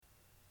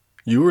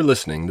You are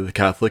listening to the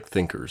Catholic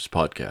Thinkers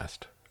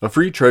Podcast, a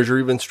free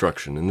treasury of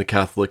instruction in the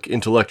Catholic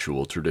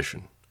intellectual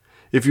tradition.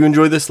 If you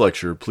enjoy this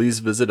lecture, please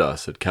visit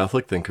us at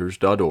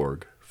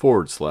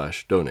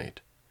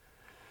catholicthinkers.org/donate.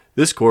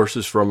 This course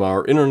is from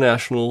our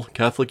International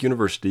Catholic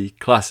University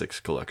Classics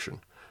Collection,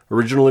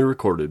 originally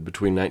recorded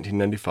between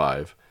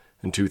 1995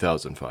 and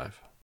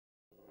 2005.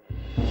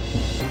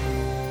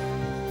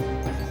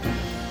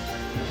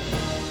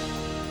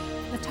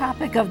 The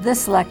topic of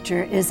this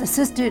lecture is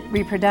assisted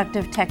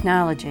reproductive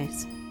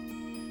technologies.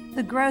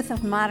 The growth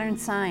of modern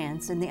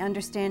science in the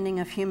understanding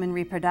of human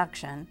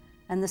reproduction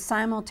and the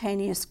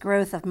simultaneous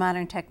growth of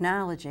modern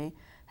technology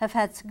have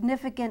had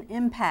significant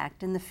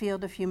impact in the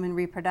field of human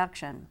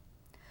reproduction.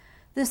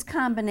 This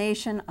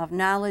combination of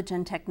knowledge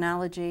and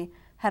technology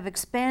have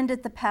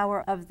expanded the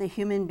power of the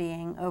human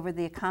being over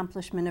the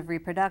accomplishment of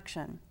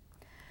reproduction.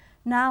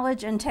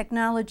 Knowledge and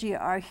technology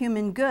are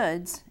human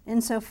goods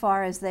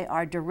insofar as they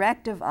are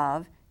directive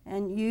of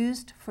and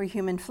used for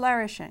human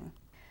flourishing.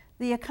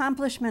 The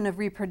accomplishment of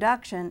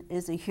reproduction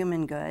is a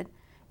human good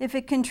if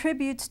it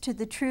contributes to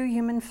the true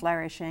human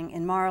flourishing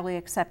in morally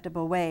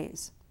acceptable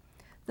ways.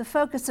 The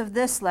focus of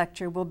this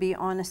lecture will be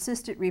on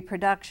assisted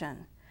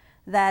reproduction,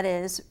 that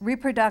is,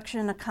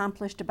 reproduction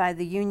accomplished by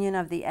the union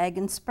of the egg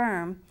and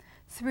sperm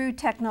through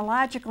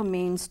technological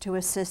means to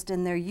assist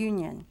in their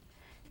union.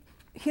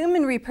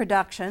 Human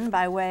reproduction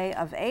by way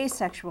of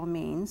asexual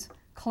means,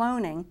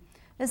 cloning,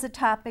 is a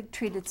topic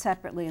treated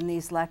separately in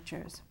these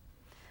lectures.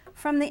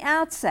 From the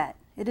outset,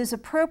 it is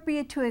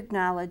appropriate to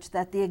acknowledge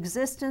that the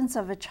existence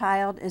of a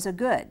child is a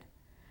good,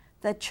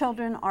 that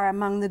children are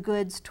among the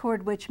goods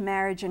toward which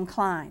marriage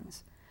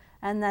inclines,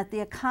 and that the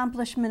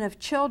accomplishment of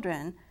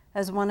children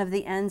as one of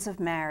the ends of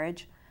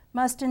marriage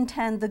must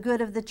intend the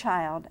good of the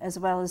child as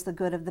well as the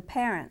good of the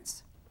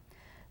parents.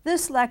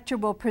 This lecture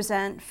will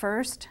present,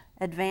 first,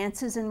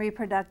 advances in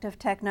reproductive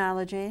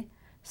technology,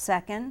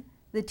 second,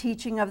 the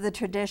teaching of the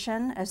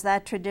tradition as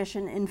that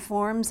tradition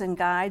informs and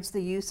guides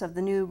the use of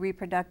the new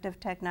reproductive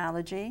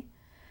technology.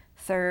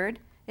 Third,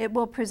 it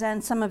will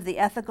present some of the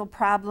ethical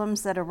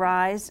problems that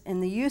arise in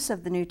the use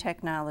of the new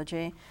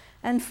technology.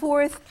 And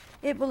fourth,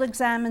 it will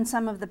examine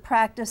some of the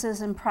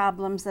practices and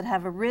problems that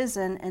have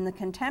arisen in the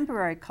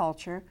contemporary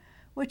culture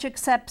which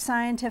accept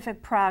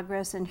scientific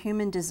progress and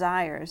human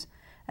desires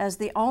as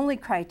the only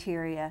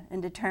criteria in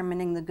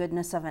determining the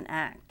goodness of an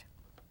act.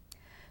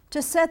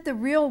 To set the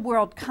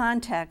real-world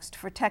context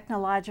for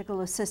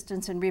technological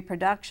assistance in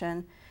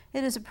reproduction,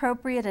 it is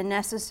appropriate and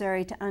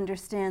necessary to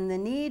understand the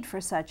need for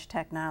such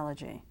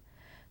technology.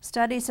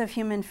 Studies of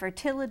human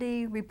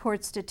fertility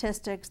report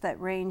statistics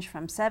that range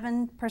from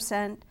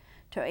 7%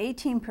 to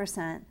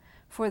 18%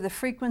 for the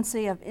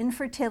frequency of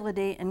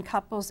infertility in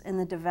couples in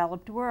the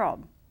developed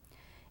world.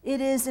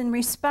 It is in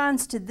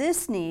response to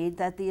this need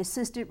that the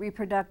assisted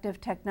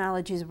reproductive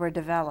technologies were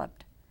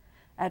developed.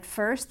 At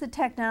first, the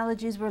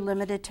technologies were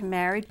limited to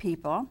married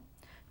people,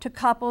 to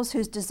couples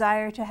whose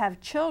desire to have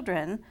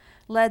children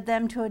led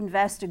them to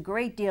invest a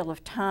great deal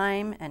of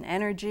time and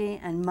energy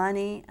and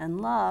money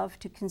and love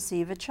to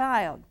conceive a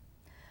child.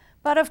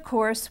 But of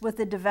course, with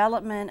the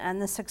development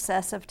and the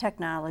success of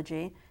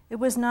technology, it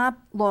was not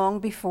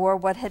long before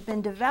what had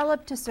been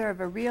developed to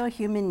serve a real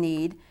human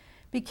need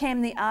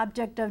became the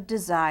object of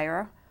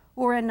desire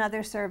or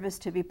another service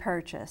to be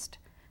purchased.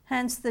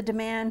 Hence, the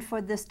demand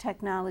for this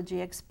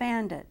technology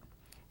expanded.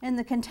 In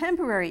the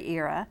contemporary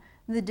era,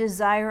 the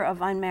desire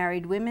of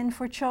unmarried women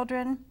for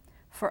children,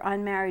 for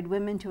unmarried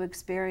women to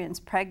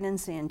experience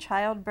pregnancy and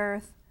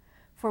childbirth,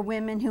 for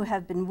women who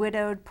have been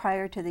widowed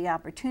prior to the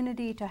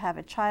opportunity to have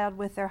a child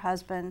with their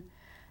husband,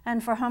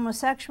 and for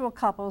homosexual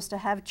couples to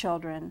have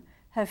children,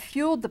 have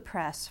fueled the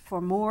press for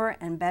more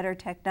and better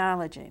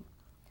technology.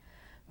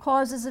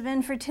 Causes of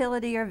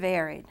infertility are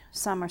varied.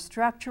 Some are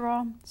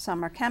structural,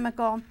 some are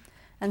chemical,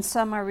 and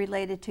some are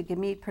related to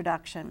gamete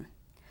production.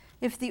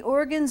 If the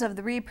organs of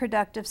the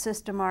reproductive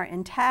system are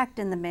intact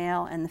in the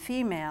male and the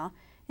female,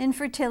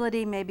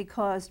 infertility may be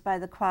caused by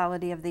the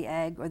quality of the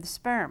egg or the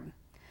sperm.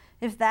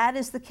 If that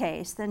is the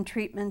case, then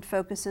treatment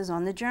focuses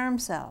on the germ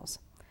cells.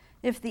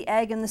 If the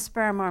egg and the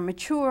sperm are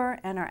mature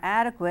and are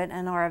adequate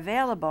and are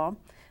available,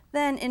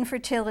 then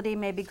infertility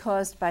may be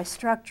caused by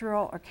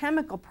structural or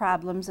chemical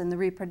problems in the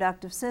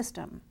reproductive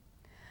system.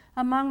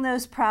 Among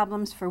those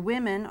problems for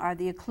women are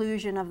the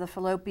occlusion of the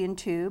fallopian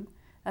tube,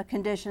 a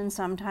condition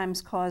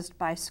sometimes caused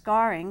by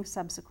scarring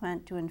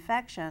subsequent to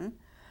infection,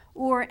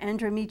 or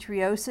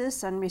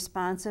endometriosis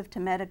unresponsive to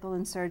medical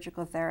and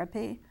surgical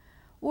therapy,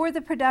 or the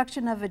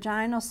production of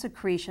vaginal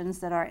secretions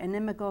that are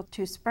inimical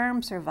to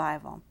sperm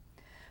survival.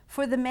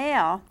 For the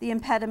male, the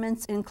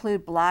impediments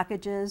include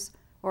blockages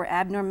or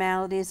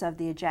abnormalities of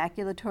the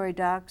ejaculatory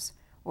ducts,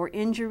 or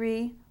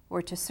injury,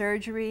 or to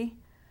surgery,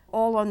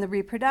 all on the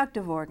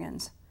reproductive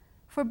organs.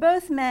 For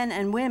both men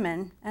and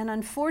women, an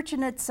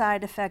unfortunate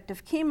side effect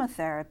of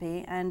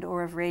chemotherapy and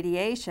or of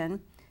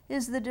radiation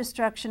is the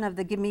destruction of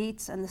the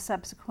gametes and the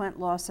subsequent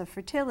loss of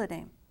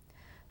fertility.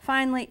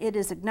 Finally, it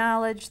is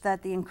acknowledged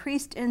that the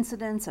increased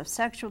incidence of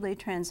sexually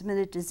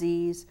transmitted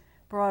disease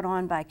brought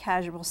on by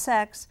casual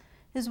sex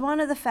is one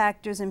of the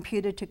factors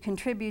imputed to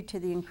contribute to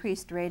the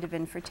increased rate of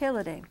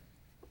infertility.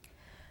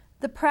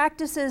 The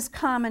practices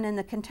common in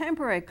the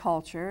contemporary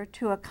culture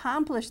to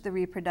accomplish the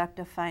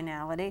reproductive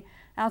finality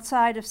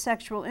outside of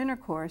sexual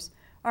intercourse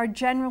are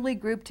generally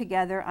grouped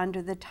together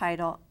under the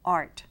title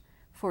ART,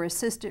 for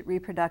assisted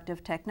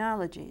reproductive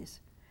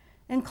technologies.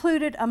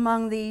 Included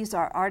among these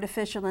are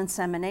artificial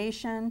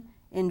insemination,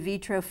 in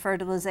vitro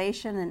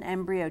fertilization and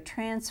embryo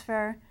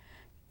transfer,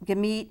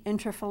 gamete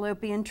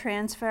intrafallopian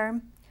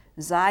transfer,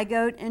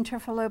 zygote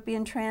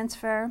intrafallopian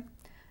transfer,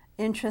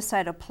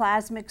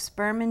 intracytoplasmic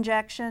sperm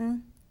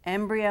injection,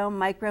 embryo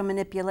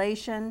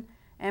micromanipulation,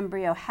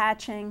 embryo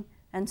hatching,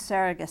 and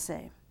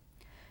surrogacy.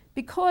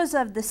 Because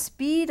of the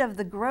speed of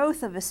the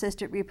growth of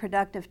assisted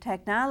reproductive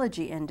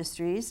technology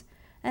industries,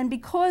 and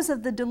because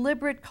of the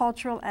deliberate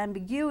cultural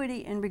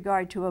ambiguity in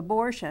regard to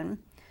abortion,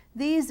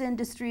 these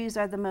industries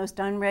are the most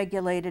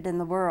unregulated in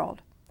the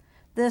world.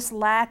 This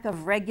lack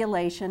of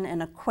regulation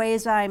in a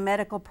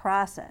quasi-medical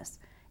process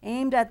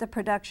aimed at the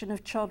production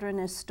of children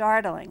is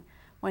startling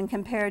when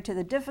compared to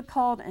the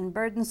difficult and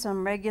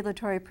burdensome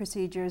regulatory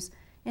procedures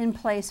in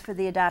place for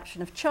the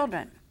adoption of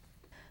children.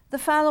 The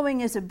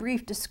following is a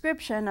brief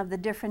description of the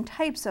different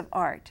types of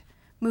ART,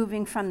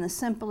 moving from the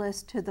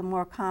simplest to the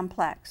more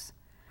complex.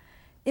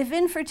 If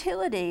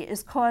infertility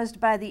is caused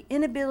by the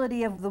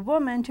inability of the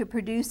woman to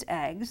produce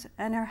eggs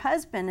and her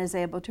husband is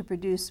able to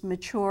produce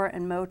mature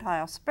and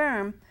motile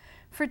sperm,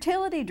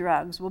 fertility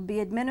drugs will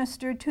be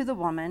administered to the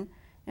woman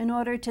in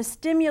order to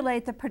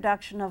stimulate the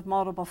production of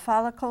multiple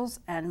follicles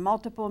and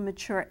multiple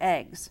mature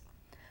eggs.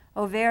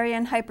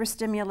 Ovarian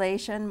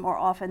hyperstimulation, more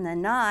often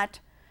than not,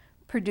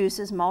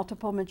 produces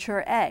multiple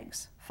mature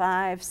eggs,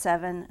 5,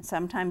 7,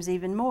 sometimes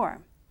even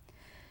more.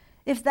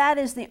 If that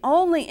is the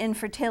only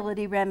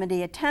infertility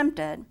remedy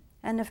attempted,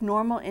 and if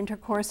normal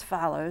intercourse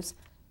follows,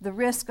 the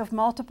risk of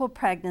multiple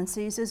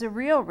pregnancies is a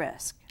real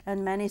risk,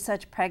 and many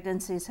such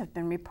pregnancies have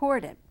been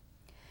reported.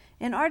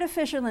 In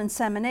artificial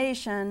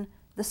insemination,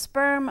 the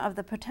sperm of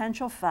the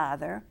potential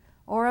father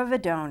or of a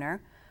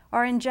donor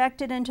are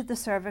injected into the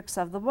cervix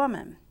of the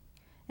woman.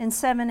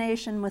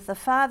 Insemination with the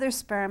father's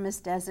sperm is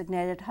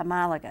designated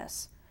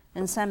homologous.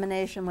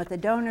 Insemination with the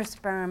donor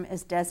sperm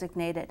is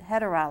designated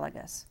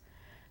heterologous.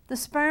 The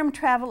sperm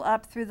travel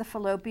up through the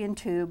fallopian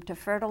tube to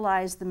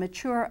fertilize the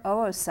mature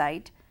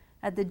oocyte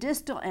at the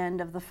distal end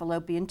of the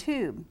fallopian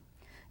tube.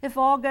 If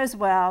all goes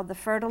well, the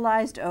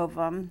fertilized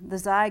ovum, the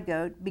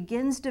zygote,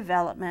 begins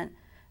development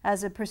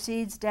as it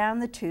proceeds down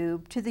the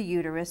tube to the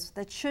uterus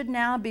that should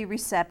now be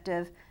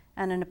receptive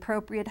and an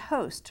appropriate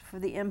host for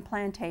the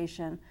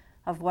implantation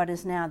of what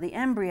is now the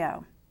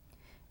embryo.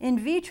 In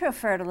vitro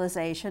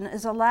fertilization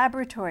is a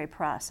laboratory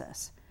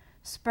process.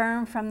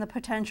 Sperm from the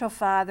potential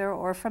father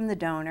or from the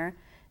donor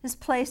is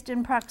placed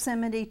in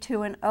proximity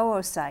to an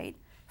oocyte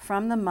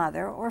from the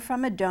mother or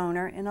from a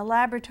donor in a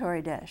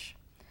laboratory dish.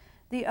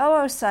 The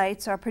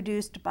oocytes are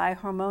produced by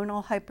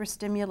hormonal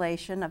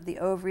hyperstimulation of the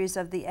ovaries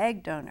of the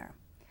egg donor.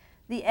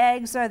 The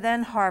eggs are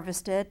then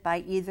harvested by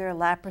either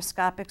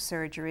laparoscopic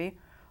surgery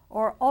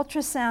or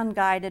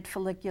ultrasound-guided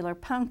follicular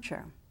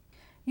puncture.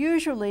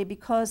 Usually,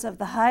 because of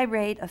the high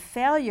rate of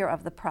failure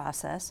of the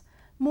process,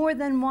 more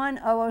than one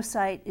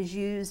oocyte is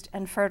used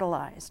and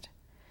fertilized.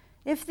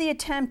 If the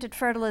attempt at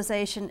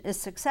fertilization is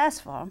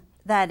successful,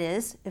 that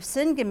is, if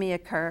syngamy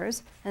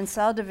occurs and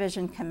cell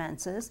division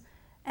commences,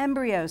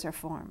 embryos are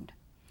formed.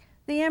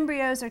 The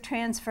embryos are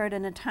transferred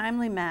in a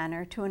timely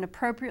manner to an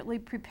appropriately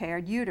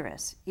prepared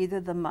uterus, either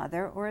the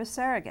mother or a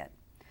surrogate,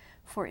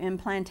 for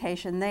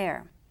implantation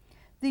there.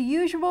 The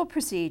usual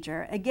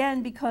procedure,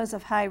 again because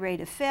of high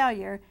rate of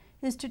failure,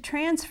 is to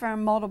transfer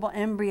multiple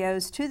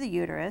embryos to the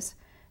uterus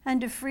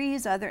and to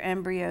freeze other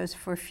embryos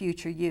for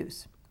future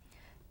use.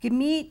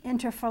 Gamete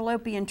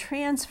intrafallopian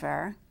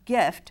transfer,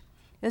 GIFT,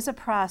 is a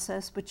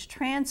process which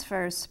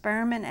transfers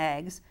sperm and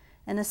eggs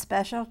in a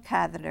special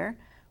catheter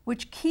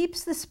which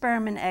keeps the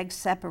sperm and eggs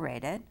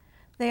separated.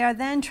 They are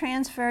then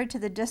transferred to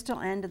the distal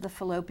end of the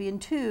fallopian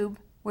tube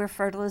where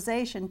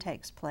fertilization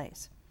takes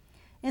place.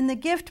 In the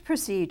GIFT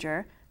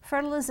procedure,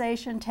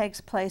 fertilization takes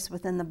place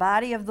within the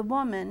body of the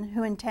woman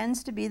who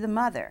intends to be the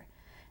mother,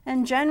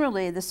 and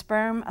generally the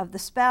sperm of the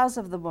spouse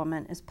of the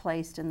woman is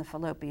placed in the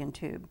fallopian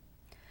tube.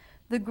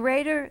 The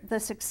greater the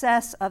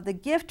success of the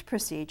GIFT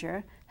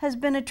procedure has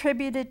been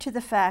attributed to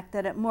the fact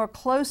that it more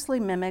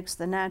closely mimics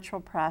the natural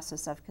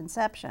process of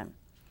conception.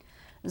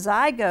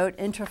 Zygote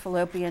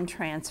intrafallopian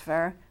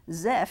transfer,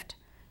 ZIFT,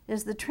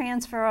 is the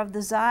transfer of the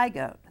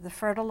zygote, the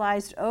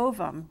fertilized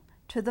ovum,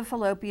 to the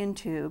fallopian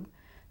tube,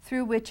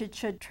 through which it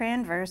should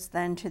transverse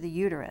then to the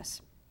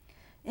uterus.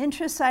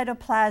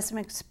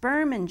 Intracytoplasmic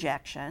sperm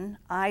injection,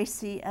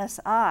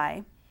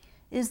 ICSI,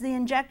 is the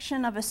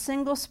injection of a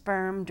single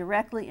sperm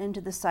directly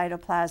into the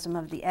cytoplasm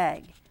of the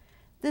egg.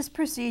 This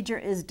procedure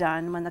is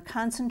done when the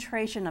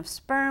concentration of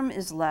sperm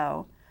is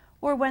low,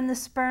 or when the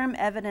sperm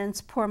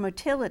evidence poor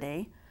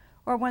motility,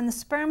 or when the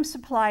sperm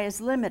supply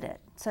is limited,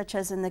 such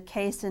as in the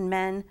case in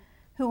men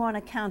who, on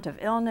account of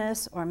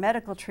illness or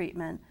medical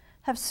treatment,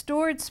 have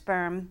stored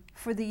sperm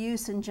for the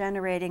use in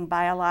generating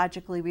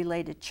biologically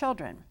related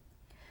children.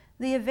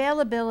 The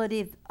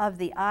availability of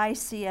the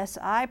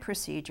ICSI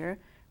procedure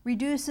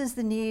reduces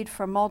the need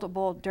for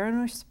multiple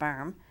donor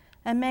sperm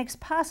and makes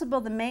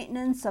possible the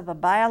maintenance of a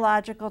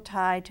biological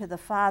tie to the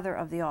father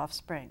of the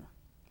offspring.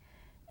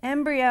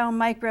 Embryo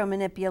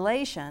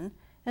micromanipulation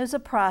is a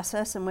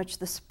process in which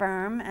the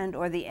sperm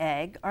and/or the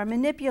egg are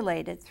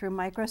manipulated through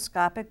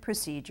microscopic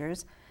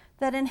procedures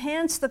that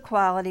enhance the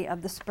quality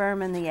of the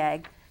sperm and the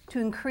egg to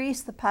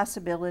increase the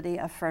possibility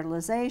of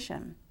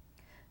fertilization.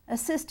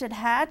 Assisted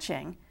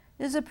hatching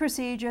is a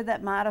procedure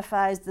that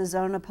modifies the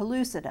zona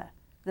pellucida,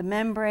 the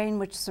membrane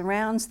which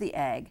surrounds the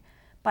egg,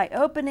 by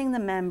opening the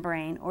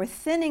membrane or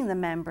thinning the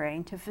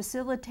membrane to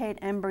facilitate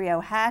embryo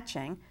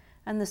hatching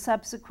and the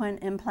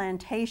subsequent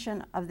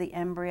implantation of the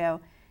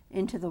embryo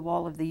into the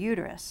wall of the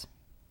uterus.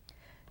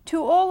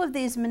 To all of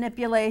these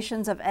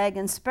manipulations of egg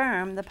and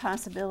sperm, the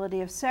possibility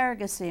of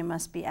surrogacy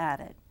must be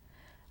added.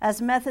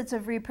 As methods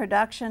of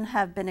reproduction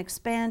have been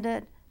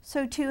expanded,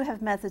 so too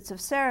have methods of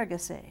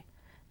surrogacy.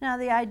 Now,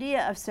 the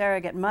idea of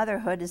surrogate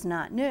motherhood is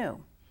not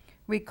new.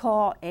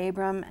 Recall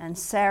Abram and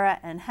Sarah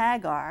and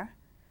Hagar,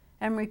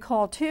 and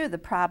recall, too, the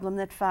problem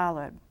that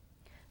followed.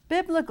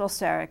 Biblical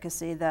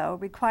surrogacy, though,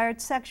 required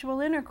sexual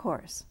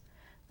intercourse.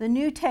 The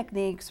new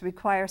techniques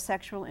require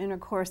sexual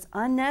intercourse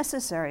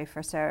unnecessary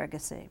for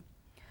surrogacy.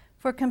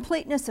 For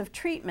completeness of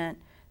treatment,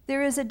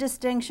 there is a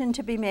distinction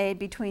to be made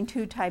between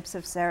two types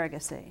of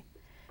surrogacy.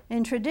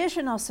 In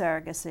traditional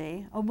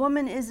surrogacy, a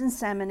woman is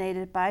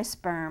inseminated by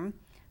sperm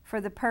for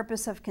the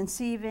purpose of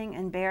conceiving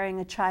and bearing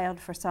a child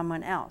for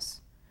someone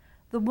else.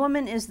 The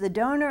woman is the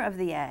donor of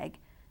the egg,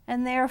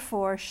 and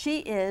therefore she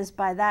is,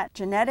 by that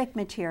genetic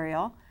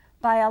material,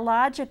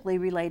 biologically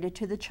related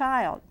to the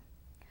child.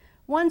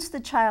 Once the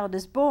child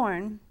is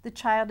born, the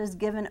child is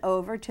given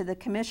over to the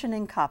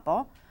commissioning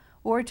couple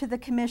or to the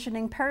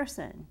commissioning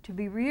person to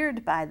be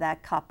reared by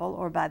that couple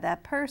or by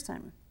that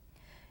person.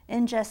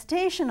 In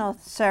gestational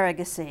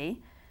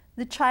surrogacy,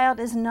 the child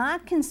is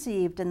not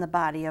conceived in the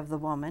body of the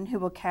woman who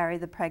will carry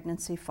the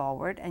pregnancy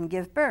forward and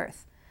give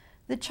birth.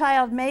 The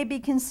child may be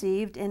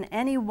conceived in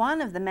any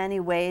one of the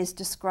many ways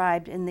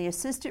described in the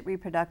assisted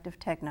reproductive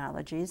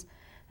technologies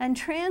and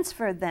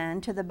transferred then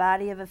to the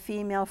body of a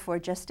female for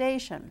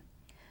gestation.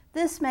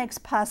 This makes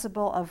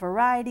possible a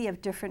variety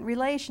of different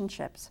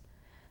relationships.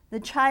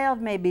 The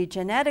child may be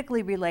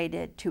genetically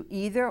related to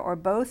either or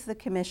both the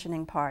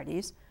commissioning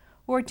parties,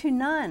 or to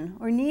none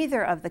or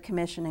neither of the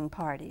commissioning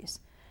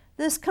parties.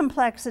 This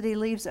complexity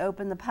leaves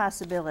open the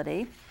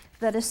possibility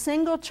that a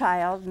single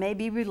child may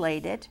be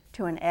related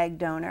to an egg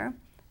donor,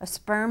 a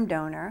sperm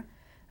donor,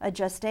 a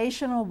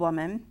gestational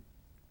woman,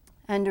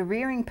 and a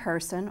rearing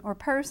person or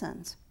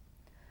persons.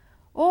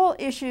 All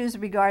issues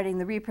regarding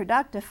the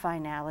reproductive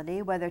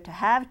finality, whether to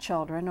have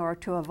children or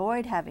to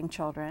avoid having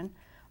children,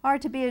 are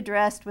to be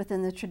addressed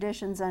within the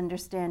tradition's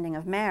understanding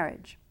of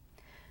marriage.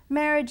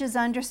 Marriage is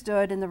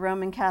understood in the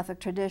Roman Catholic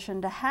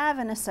tradition to have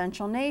an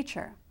essential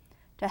nature,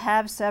 to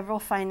have several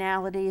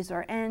finalities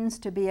or ends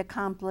to be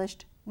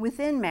accomplished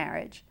within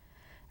marriage,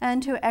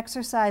 and to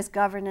exercise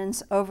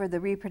governance over the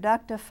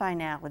reproductive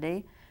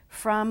finality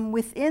from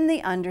within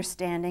the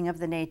understanding of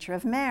the nature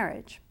of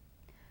marriage.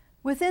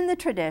 Within the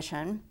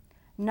tradition,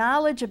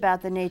 knowledge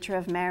about the nature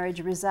of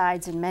marriage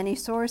resides in many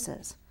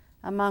sources.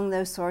 Among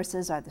those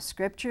sources are the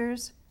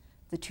scriptures,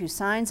 the two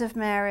signs of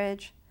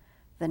marriage,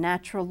 the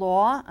natural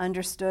law,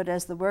 understood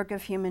as the work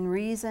of human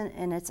reason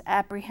in its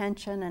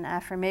apprehension and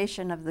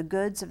affirmation of the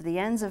goods of the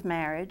ends of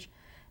marriage,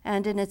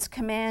 and in its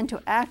command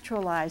to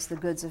actualize the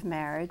goods of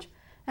marriage,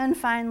 and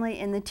finally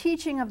in the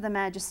teaching of the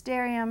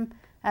magisterium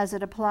as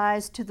it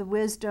applies to the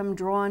wisdom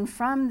drawn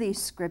from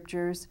these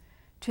scriptures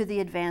to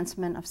the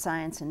advancement of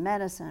science and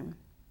medicine.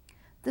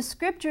 The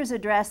scriptures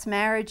address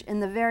marriage in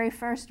the very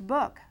first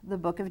book, the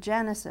book of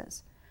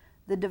Genesis.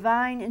 The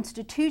divine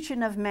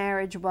institution of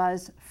marriage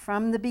was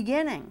from the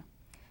beginning,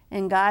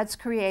 in God's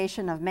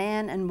creation of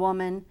man and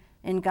woman,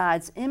 in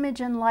God's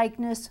image and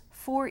likeness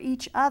for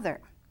each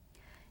other,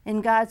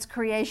 in God's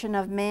creation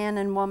of man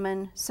and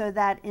woman so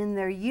that in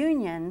their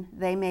union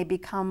they may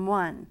become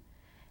one,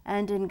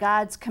 and in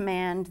God's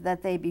command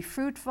that they be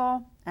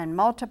fruitful and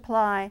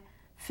multiply,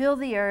 fill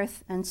the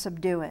earth and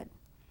subdue it.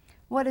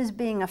 What is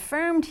being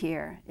affirmed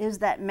here is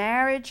that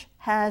marriage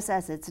has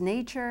as its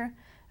nature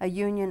a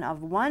union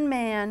of one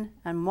man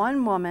and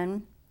one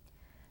woman,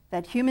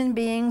 that human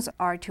beings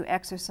are to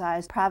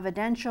exercise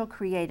providential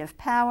creative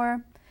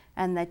power,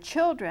 and that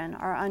children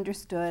are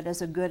understood as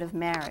a good of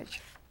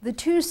marriage. The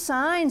two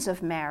signs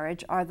of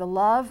marriage are the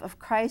love of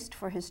Christ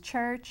for his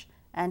church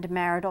and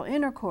marital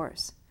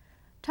intercourse.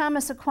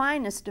 Thomas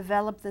Aquinas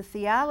developed the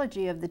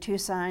theology of the two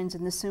signs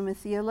in the Summa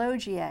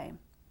Theologiae.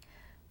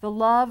 The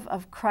love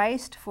of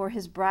Christ for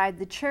his bride,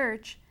 the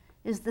church,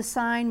 is the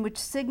sign which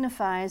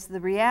signifies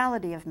the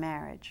reality of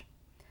marriage.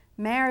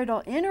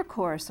 Marital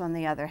intercourse, on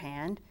the other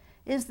hand,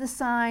 is the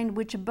sign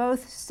which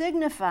both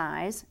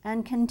signifies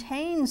and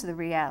contains the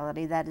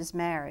reality that is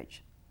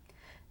marriage.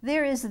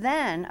 There is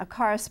then a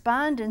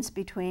correspondence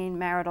between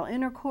marital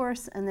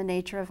intercourse and the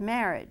nature of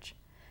marriage,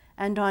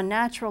 and on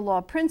natural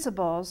law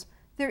principles,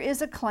 there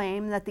is a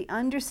claim that the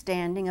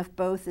understanding of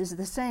both is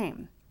the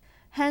same.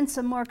 Hence,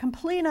 a more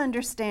complete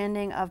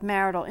understanding of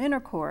marital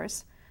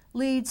intercourse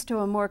leads to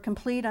a more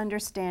complete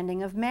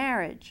understanding of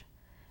marriage,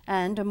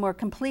 and a more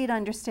complete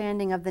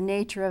understanding of the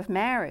nature of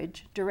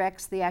marriage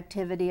directs the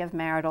activity of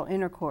marital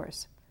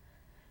intercourse.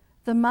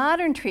 The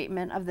modern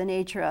treatment of the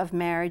nature of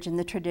marriage in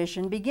the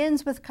tradition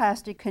begins with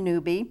Costi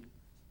Connubii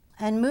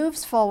and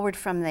moves forward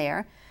from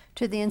there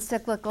to the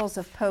encyclicals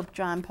of Pope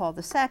John Paul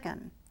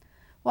II.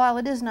 While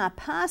it is not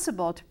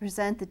possible to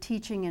present the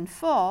teaching in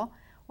full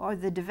or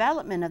the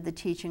development of the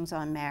teachings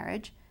on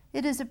marriage,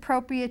 it is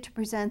appropriate to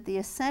present the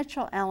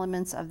essential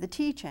elements of the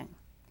teaching.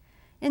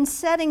 In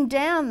setting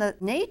down the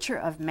nature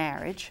of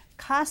marriage,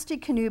 Costi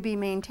Connubii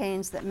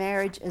maintains that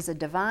marriage is a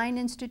divine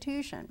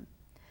institution.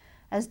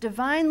 As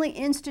divinely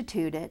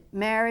instituted,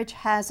 marriage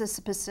has a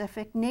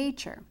specific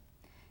nature.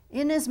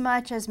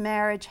 Inasmuch as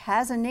marriage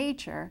has a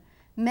nature,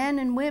 men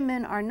and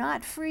women are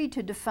not free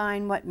to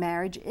define what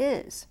marriage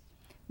is.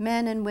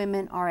 Men and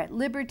women are at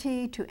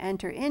liberty to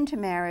enter into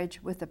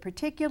marriage with a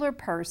particular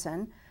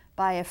person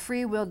by a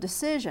free will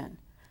decision,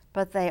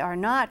 but they are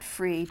not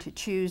free to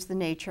choose the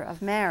nature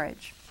of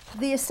marriage.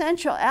 The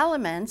essential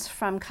elements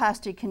from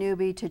Costi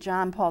Connubii to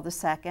John Paul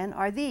II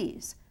are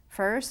these.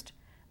 First,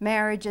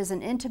 marriage is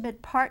an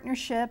intimate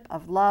partnership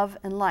of love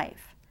and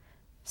life.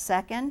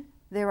 Second,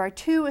 there are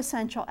two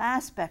essential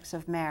aspects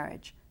of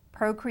marriage,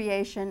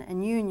 procreation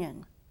and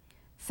union.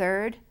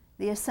 Third,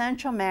 the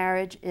essential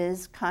marriage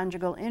is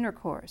conjugal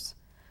intercourse.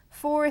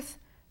 Fourth,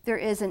 there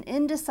is an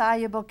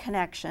indissoluble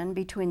connection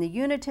between the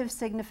unitive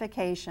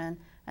signification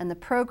and the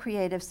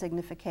procreative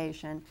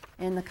signification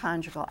in the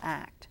conjugal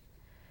act.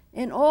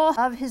 In all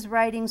of his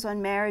writings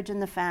on marriage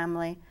and the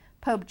family,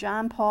 Pope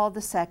John Paul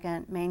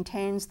II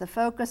maintains the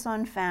focus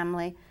on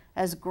family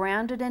as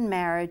grounded in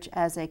marriage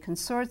as a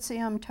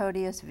consortium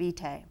totius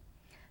vitae.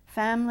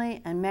 Family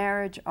and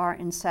marriage are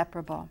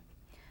inseparable.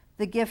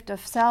 The gift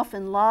of self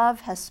and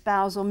love has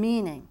spousal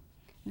meaning.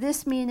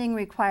 This meaning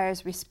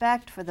requires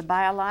respect for the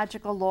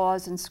biological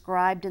laws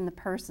inscribed in the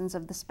persons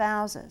of the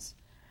spouses.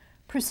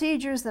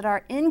 Procedures that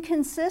are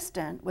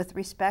inconsistent with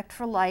respect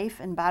for life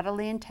and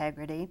bodily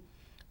integrity,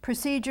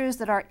 procedures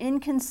that are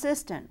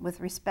inconsistent with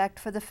respect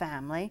for the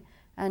family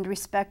and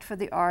respect for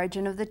the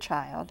origin of the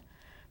child,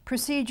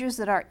 procedures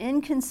that are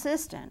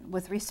inconsistent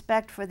with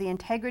respect for the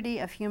integrity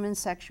of human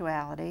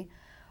sexuality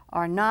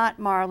are not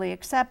morally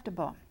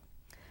acceptable.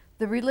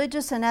 The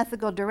religious and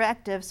ethical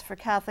directives for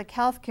Catholic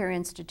healthcare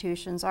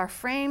institutions are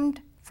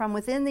framed from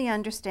within the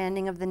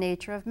understanding of the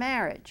nature of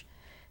marriage.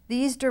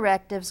 These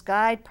directives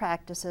guide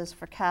practices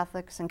for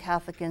Catholics and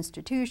Catholic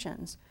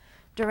institutions.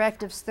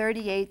 Directives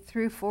 38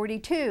 through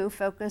 42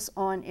 focus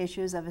on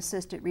issues of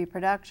assisted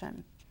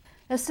reproduction.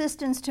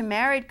 Assistance to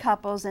married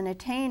couples in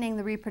attaining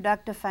the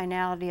reproductive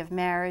finality of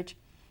marriage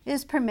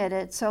is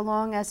permitted so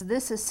long as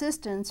this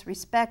assistance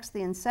respects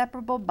the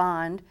inseparable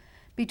bond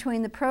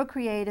between the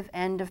procreative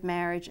end of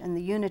marriage and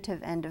the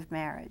unitive end of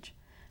marriage.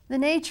 The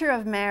nature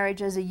of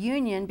marriage as a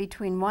union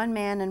between one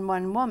man and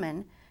one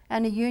woman,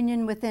 and a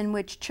union within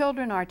which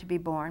children are to be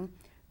born,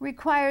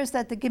 requires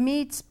that the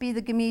gametes be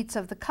the gametes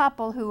of the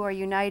couple who are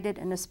united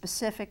in a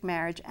specific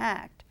marriage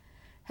act.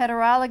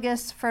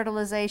 Heterologous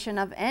fertilization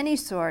of any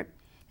sort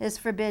is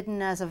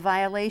forbidden as a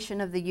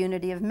violation of the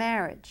unity of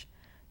marriage.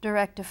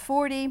 Directive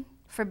 40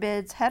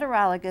 forbids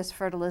heterologous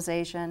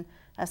fertilization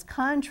as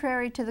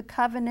contrary to the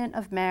covenant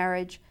of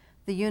marriage,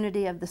 the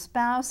unity of the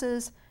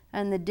spouses,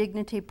 and the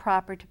dignity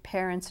proper to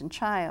parents and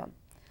child.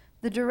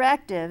 The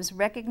directives,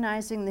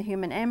 recognizing the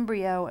human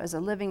embryo as a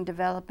living,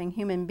 developing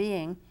human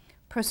being,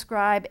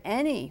 prescribe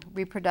any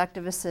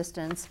reproductive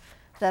assistance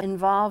that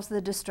involves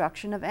the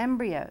destruction of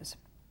embryos.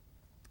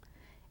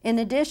 In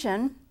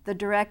addition, the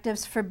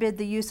directives forbid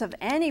the use of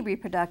any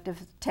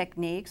reproductive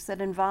techniques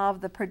that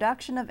involve the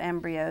production of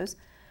embryos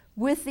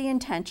with the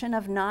intention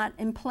of not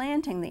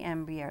implanting the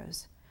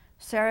embryos.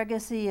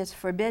 Surrogacy is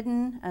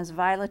forbidden as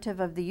violative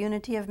of the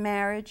unity of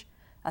marriage,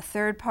 a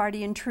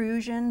third-party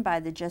intrusion by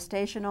the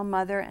gestational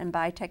mother and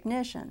by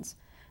technicians,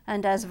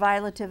 and as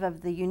violative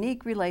of the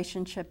unique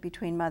relationship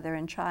between mother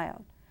and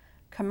child.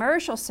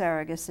 Commercial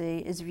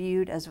surrogacy is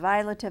viewed as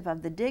violative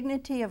of the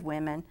dignity of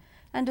women,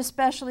 and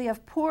especially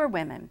of poor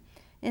women,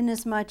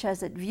 inasmuch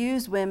as it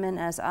views women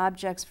as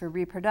objects for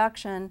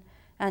reproduction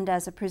and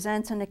as it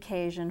presents an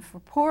occasion for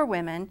poor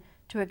women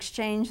to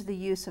exchange the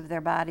use of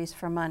their bodies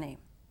for money.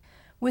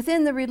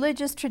 Within the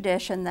religious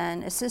tradition,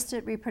 then,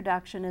 assisted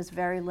reproduction is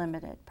very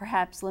limited,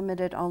 perhaps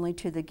limited only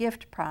to the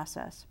gift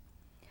process.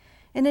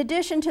 In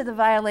addition to the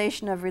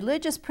violation of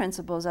religious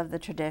principles of the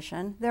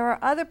tradition, there are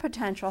other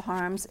potential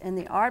harms in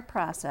the art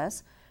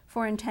process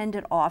for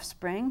intended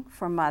offspring,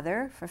 for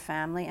mother, for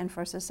family, and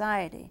for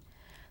society.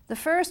 The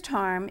first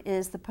harm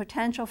is the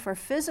potential for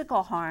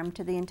physical harm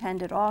to the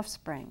intended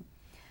offspring.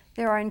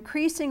 There are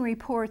increasing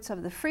reports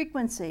of the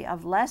frequency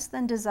of less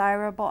than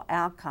desirable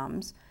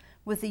outcomes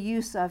with the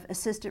use of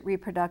assisted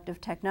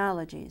reproductive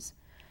technologies.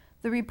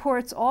 The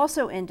reports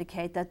also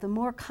indicate that the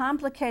more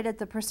complicated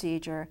the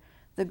procedure,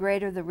 the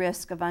greater the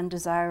risk of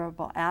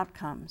undesirable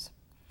outcomes.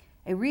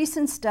 A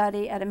recent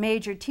study at a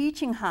major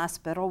teaching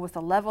hospital with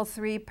a level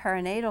 3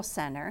 perinatal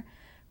center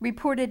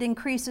reported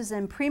increases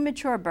in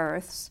premature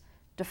births,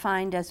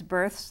 defined as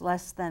births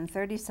less than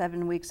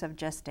 37 weeks of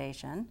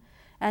gestation,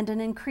 and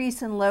an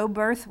increase in low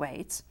birth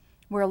weights,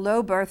 where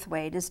low birth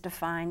weight is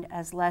defined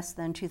as less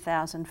than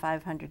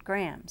 2,500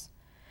 grams.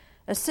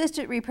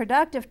 Assisted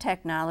reproductive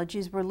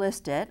technologies were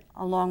listed,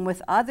 along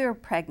with other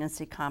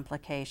pregnancy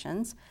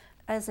complications,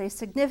 as a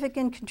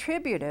significant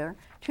contributor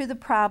to the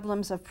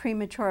problems of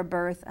premature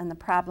birth and the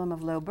problem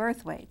of low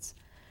birth weights.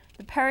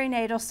 The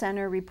Perinatal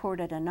Center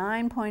reported a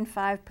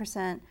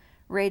 9.5%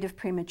 rate of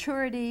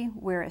prematurity,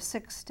 where a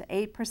 6 to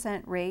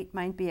 8% rate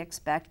might be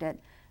expected,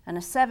 and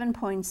a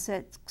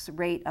 7.6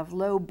 rate of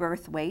low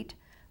birth weight,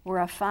 where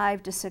a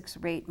 5 to 6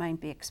 rate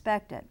might be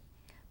expected.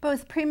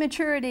 Both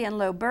prematurity and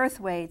low birth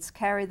weights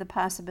carry the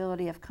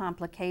possibility of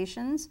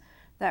complications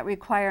that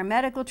require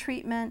medical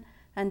treatment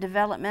and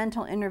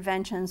developmental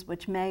interventions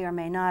which may or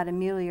may not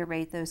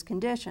ameliorate those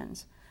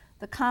conditions.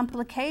 The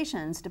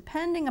complications,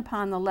 depending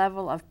upon the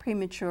level of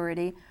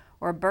prematurity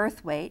or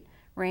birth weight,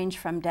 range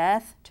from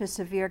death to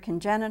severe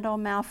congenital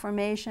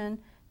malformation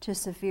to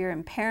severe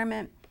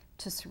impairment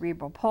to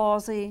cerebral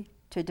palsy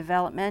to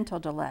developmental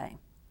delay.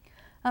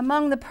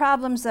 Among the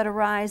problems that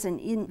arise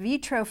in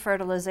vitro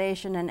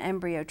fertilization and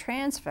embryo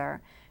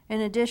transfer,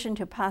 in addition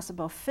to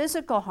possible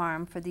physical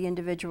harm for the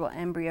individual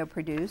embryo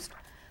produced,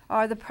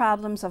 are the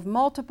problems of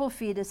multiple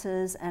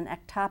fetuses and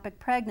ectopic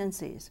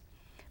pregnancies.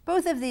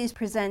 Both of these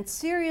present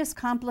serious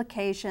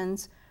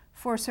complications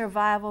for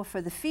survival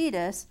for the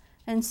fetus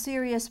and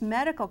serious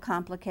medical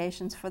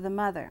complications for the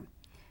mother.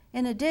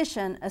 In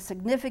addition, a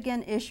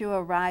significant issue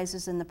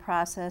arises in the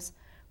process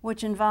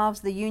which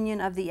involves the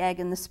union of the egg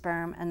and the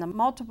sperm and the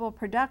multiple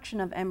production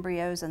of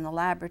embryos in the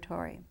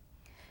laboratory.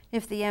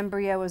 If the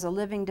embryo is a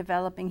living,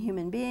 developing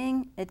human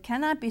being, it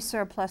cannot be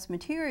surplus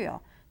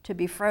material to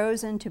be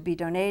frozen, to be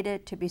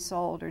donated, to be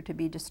sold, or to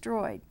be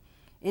destroyed.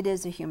 It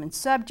is a human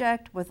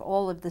subject with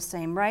all of the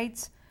same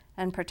rights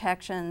and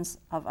protections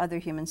of other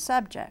human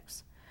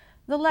subjects.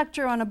 The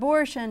lecture on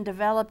abortion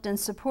developed and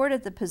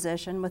supported the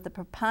position with the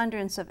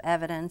preponderance of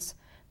evidence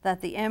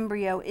that the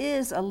embryo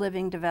is a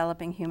living,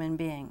 developing human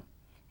being.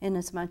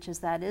 Inasmuch as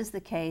that is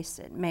the case,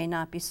 it may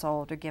not be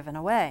sold or given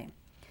away.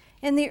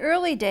 In the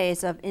early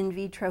days of in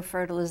vitro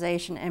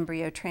fertilization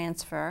embryo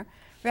transfer,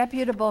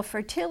 reputable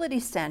fertility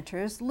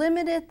centers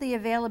limited the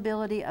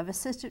availability of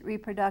assisted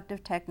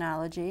reproductive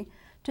technology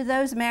to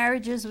those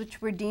marriages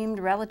which were deemed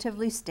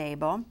relatively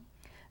stable.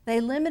 They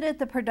limited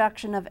the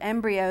production of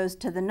embryos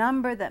to the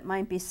number that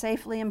might be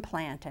safely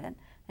implanted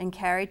and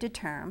carried to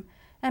term,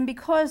 and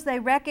because they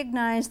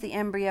recognized the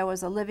embryo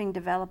as a living,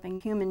 developing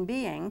human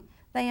being,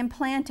 they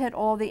implanted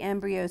all the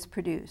embryos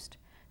produced.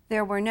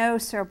 There were no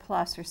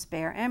surplus or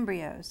spare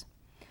embryos.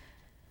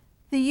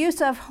 The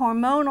use of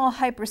hormonal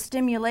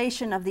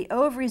hyperstimulation of the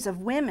ovaries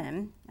of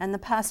women and the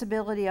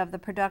possibility of the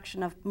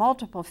production of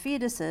multiple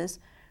fetuses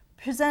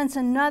presents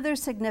another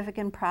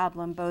significant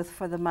problem both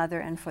for the mother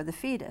and for the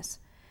fetus.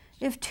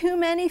 If too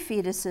many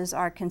fetuses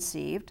are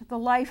conceived, the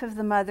life of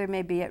the mother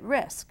may be at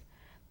risk.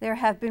 There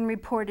have been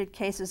reported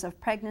cases of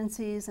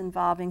pregnancies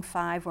involving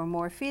 5 or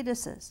more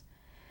fetuses.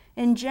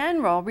 In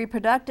general,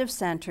 reproductive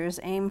centers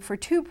aim for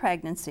 2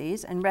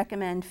 pregnancies and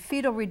recommend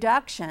fetal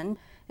reduction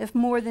if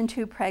more than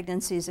 2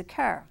 pregnancies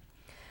occur.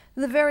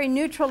 The very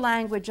neutral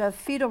language of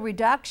fetal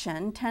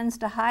reduction tends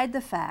to hide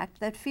the fact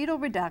that fetal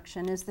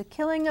reduction is the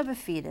killing of a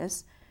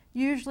fetus,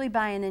 usually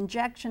by an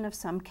injection of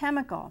some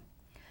chemical.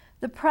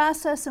 The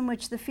process in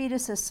which the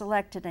fetus is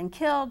selected and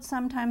killed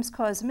sometimes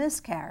causes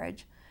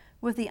miscarriage,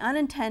 with the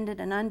unintended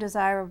and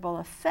undesirable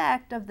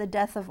effect of the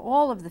death of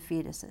all of the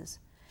fetuses.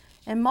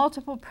 In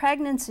multiple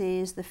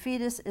pregnancies, the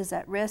fetus is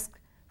at risk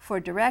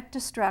for direct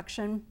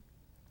destruction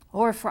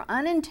or for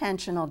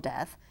unintentional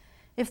death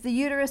if the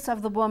uterus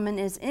of the woman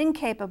is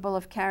incapable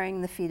of carrying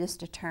the fetus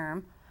to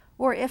term,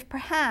 or if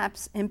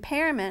perhaps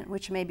impairment,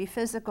 which may be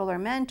physical or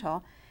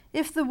mental,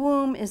 if the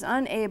womb is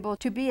unable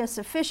to be a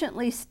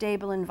sufficiently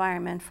stable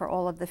environment for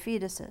all of the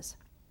fetuses.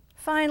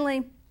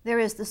 Finally, there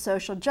is the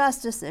social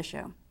justice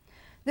issue.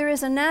 There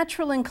is a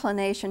natural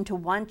inclination to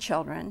want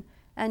children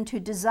and to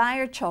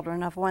desire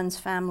children of one's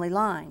family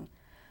line.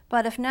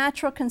 But if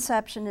natural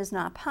conception is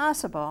not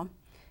possible,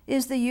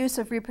 is the use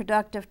of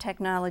reproductive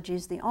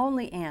technologies the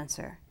only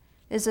answer?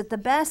 Is it the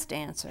best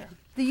answer?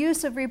 The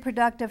use of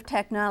reproductive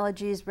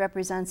technologies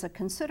represents a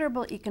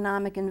considerable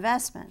economic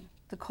investment.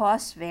 The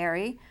costs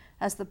vary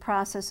as the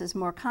process is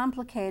more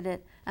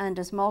complicated and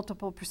as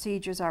multiple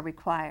procedures are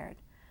required.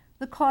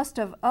 The cost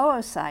of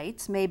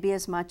oocytes may be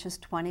as much as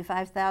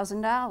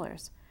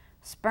 $25,000.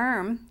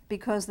 Sperm,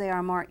 because they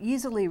are more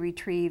easily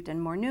retrieved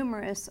and more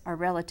numerous, are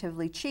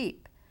relatively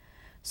cheap.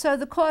 So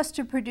the cost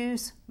to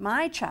produce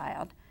my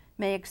child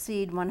may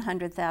exceed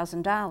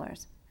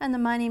 $100,000, and the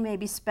money may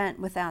be spent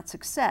without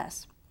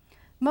success.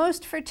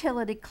 Most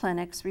fertility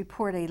clinics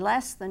report a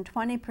less than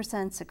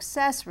 20%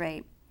 success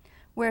rate,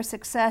 where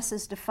success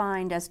is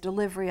defined as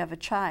delivery of a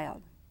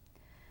child.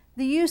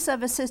 The use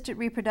of assisted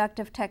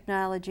reproductive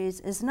technologies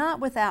is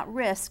not without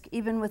risk,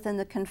 even within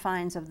the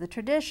confines of the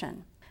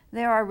tradition.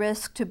 There are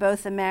risks to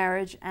both the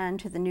marriage and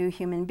to the new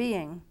human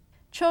being.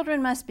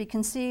 Children must be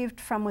conceived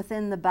from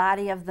within the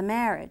body of the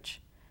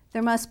marriage.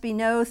 There must be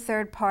no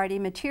third-party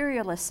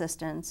material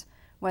assistance,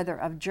 whether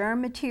of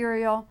germ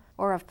material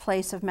or of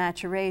place of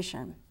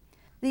maturation.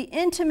 The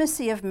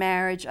intimacy of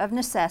marriage of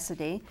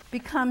necessity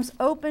becomes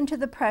open to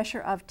the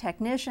pressure of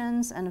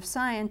technicians and of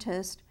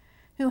scientists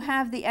who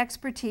have the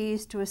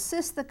expertise to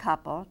assist the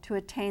couple to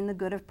attain the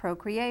good of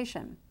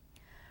procreation.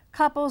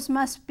 Couples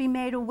must be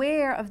made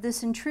aware of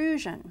this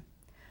intrusion.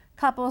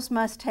 Couples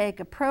must take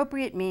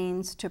appropriate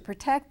means to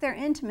protect their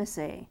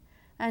intimacy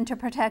and to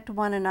protect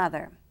one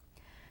another.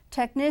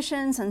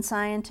 Technicians and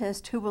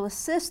scientists who will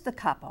assist the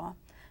couple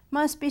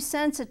must be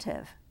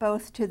sensitive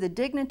both to the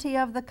dignity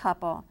of the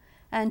couple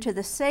and to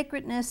the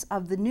sacredness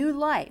of the new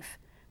life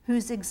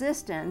whose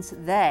existence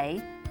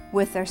they,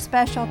 with their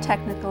special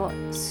technical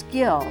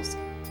skills,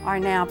 are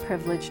now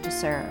privileged to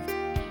serve.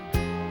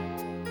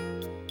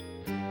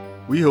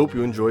 We hope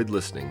you enjoyed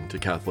listening to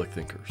Catholic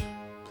Thinkers.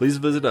 Please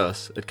visit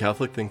us at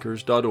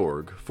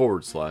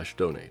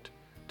catholicthinkers.org/donate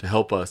to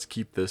help us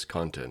keep this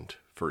content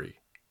free.